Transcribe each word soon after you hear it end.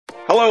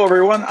Hello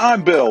everyone,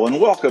 I'm Bill and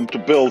welcome to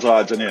Bill's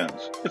Odds and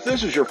Ends. If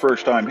this is your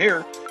first time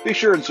here, be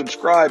sure and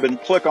subscribe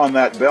and click on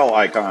that bell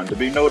icon to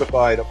be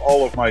notified of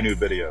all of my new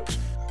videos.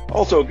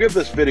 Also, give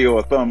this video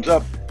a thumbs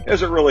up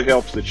as it really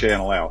helps the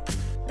channel out.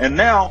 And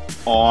now,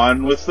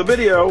 on with the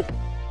video.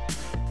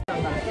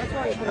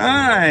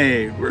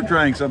 Hi, we're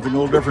trying something a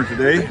little different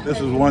today. This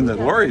is one that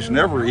Lori's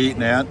never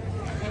eaten at,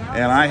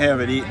 and I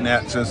haven't eaten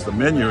at since the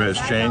menu has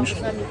changed.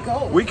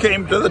 We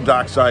came to the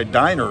Dockside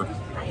Diner,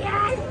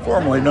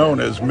 formerly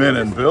known as Min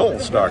and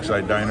Bill's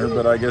Dockside Diner,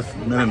 but I guess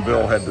Min and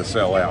Bill had to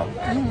sell out.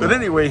 But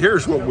anyway,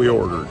 here's what we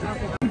ordered.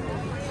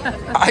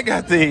 I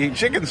got the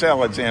chicken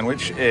salad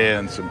sandwich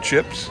and some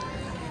chips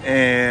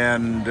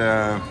and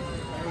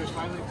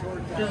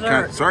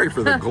sorry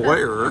for the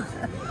glare.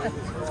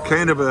 It's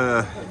kind of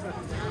a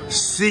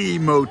sea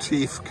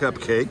motif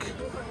cupcake.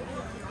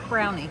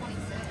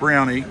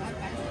 Brownie,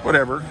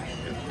 whatever.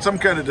 Some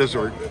kind of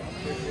dessert.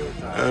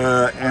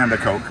 And a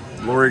Coke.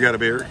 Lori got a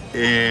beer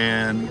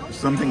and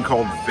something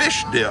called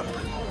fish dip.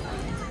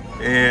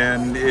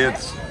 And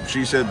it's,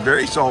 she said,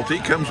 very salty.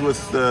 Comes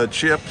with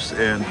chips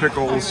and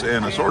pickles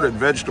and assorted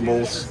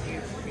vegetables.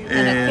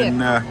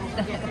 And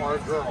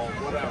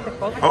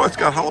oh, it's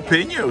got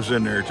jalapenos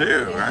in there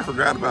too. I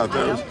forgot about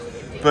those.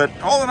 But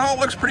all in all, it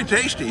looks pretty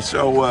tasty.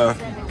 So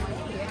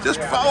just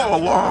follow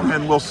along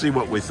and we'll see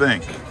what we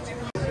think.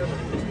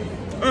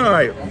 All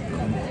right,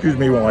 excuse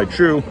me while I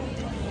chew.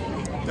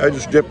 I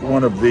just dipped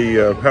one of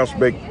the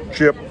house-baked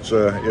chips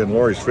in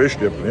Lori's fish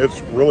dip, and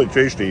it's really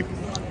tasty.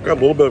 Got a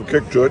little bit of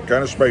kick to it,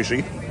 kind of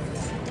spicy.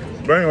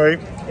 But anyway,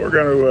 we're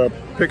going to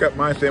pick up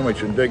my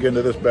sandwich and dig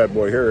into this bad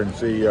boy here and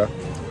see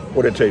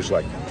what it tastes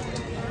like.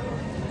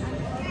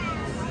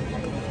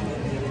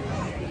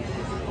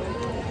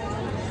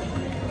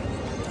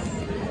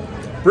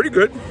 Pretty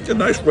good, a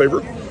nice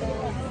flavor.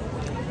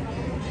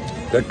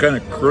 That kind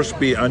of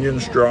crispy onion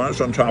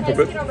straws on top of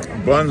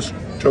it. Buns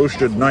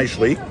toasted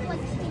nicely.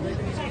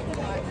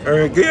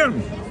 And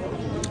again,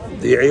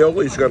 the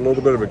aioli's got a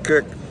little bit of a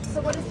kick.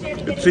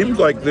 It seems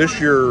like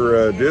this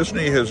year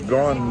Disney has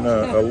gone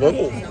a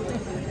little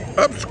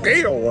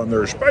upscale on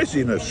their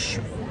spiciness.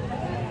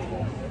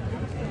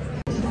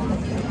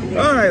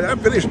 All right, I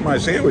finished my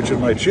sandwich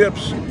and my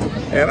chips,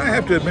 and I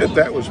have to admit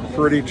that was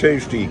pretty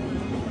tasty.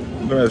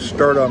 I'm going to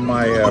start on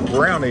my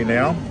brownie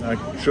now. I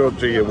show it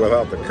to you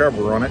without the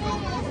cover on it.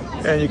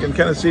 And you can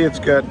kind of see it's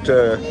got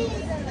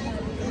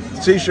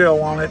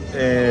seashell on it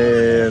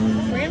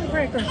and graham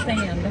cracker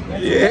sand.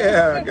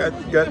 Yeah,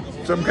 got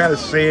some kind of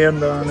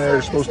sand on there.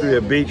 It's supposed to be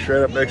a beach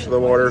right up next to the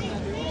water.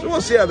 So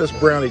we'll see how this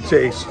brownie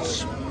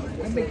tastes.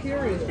 I'd be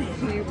curious to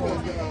see what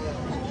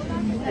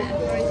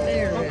right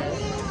there is.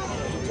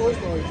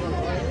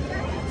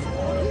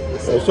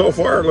 Well, so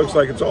far it looks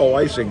like it's all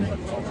icing.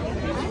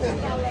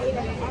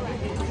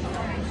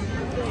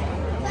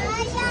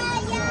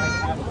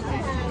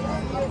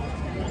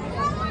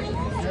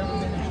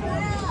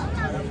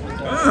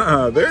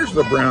 Ah, there's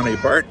the brownie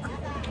part.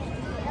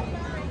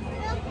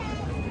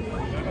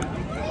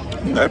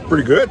 That's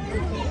pretty good.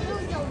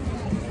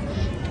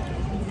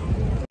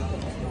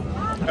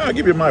 I'll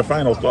give you my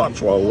final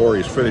thoughts while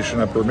Lori's finishing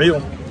up her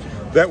meal.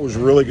 That was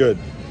really good.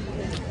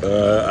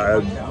 I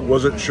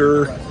wasn't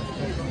sure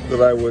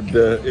that I would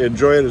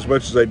enjoy it as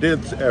much as I did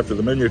after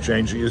the menu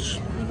change.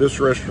 This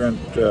restaurant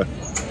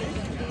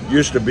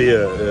used to be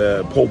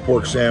a pulled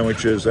pork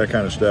sandwiches, that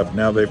kind of stuff.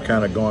 Now they've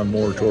kind of gone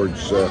more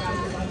towards a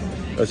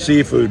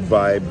seafood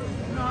vibe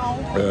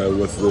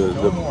with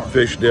the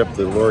fish dip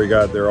that Lori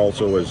got. There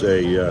also was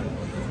a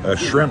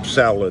shrimp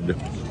salad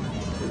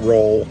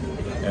roll,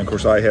 and of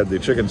course I had the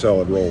chicken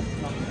salad roll.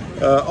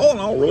 All in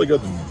all, really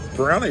good. The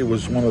brownie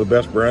was one of the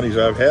best brownies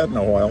I've had in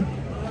a while,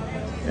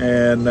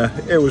 and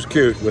it was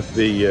cute with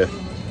the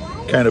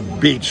kind of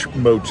beach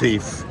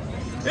motif.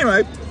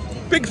 Anyway,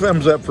 big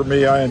thumbs up for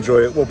me. I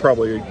enjoy it. We'll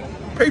probably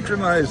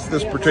patronize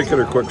this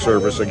particular quick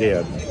service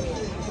again.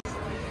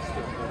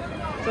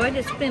 So I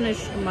just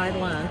finished my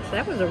lunch.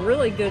 That was a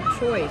really good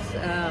choice.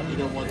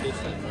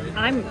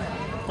 I'm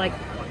like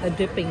a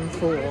dipping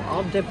fool.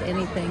 I'll dip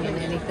anything in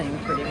anything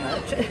pretty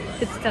much.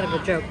 It's kind of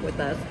a joke with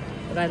us,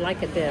 but I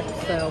like a dip.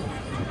 So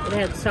it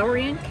had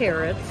celery and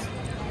carrots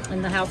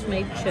and the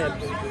house-made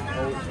chips.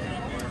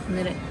 And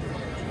then it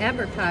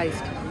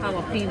advertised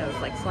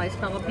jalapenos, like sliced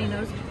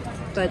jalapenos,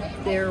 but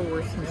there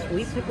were some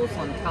sweet pickles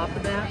on top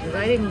of that. Because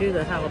I didn't do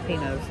the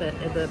jalapenos.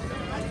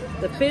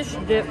 The fish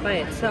dip by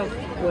itself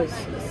was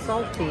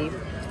salty,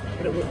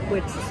 but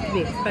which is to be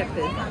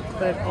expected,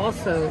 but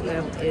also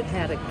it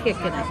had a kick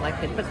in it,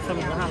 like they put some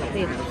of the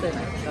jalapenos in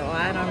it. So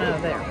I don't know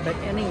there. But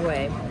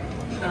anyway,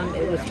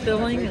 it was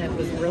filling and it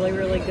was really,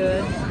 really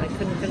good. I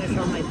couldn't finish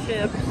all my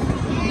chips.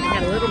 I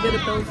had a little bit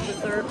of Bill's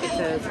dessert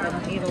because I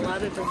don't eat a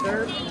lot of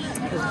dessert.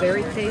 It was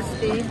very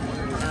tasty.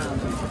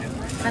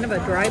 Kind of a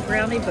dry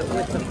brownie, but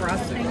with the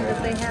frosting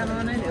that they had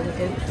on it,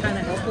 it kind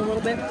of helped a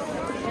little bit.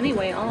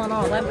 Anyway, all in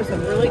all, that was a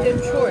really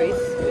good choice,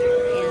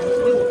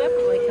 and we will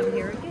definitely come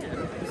here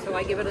again. So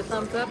I give it a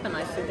thumbs up, and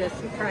I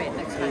suggest you try it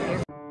next time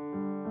here.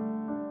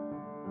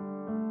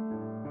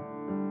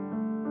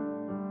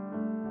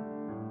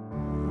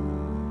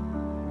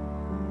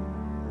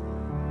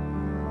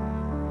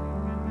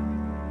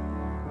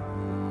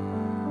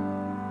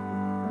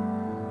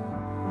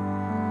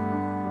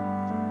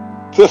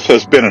 This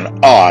has been an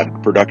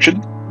odd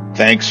production.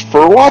 Thanks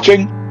for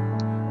watching.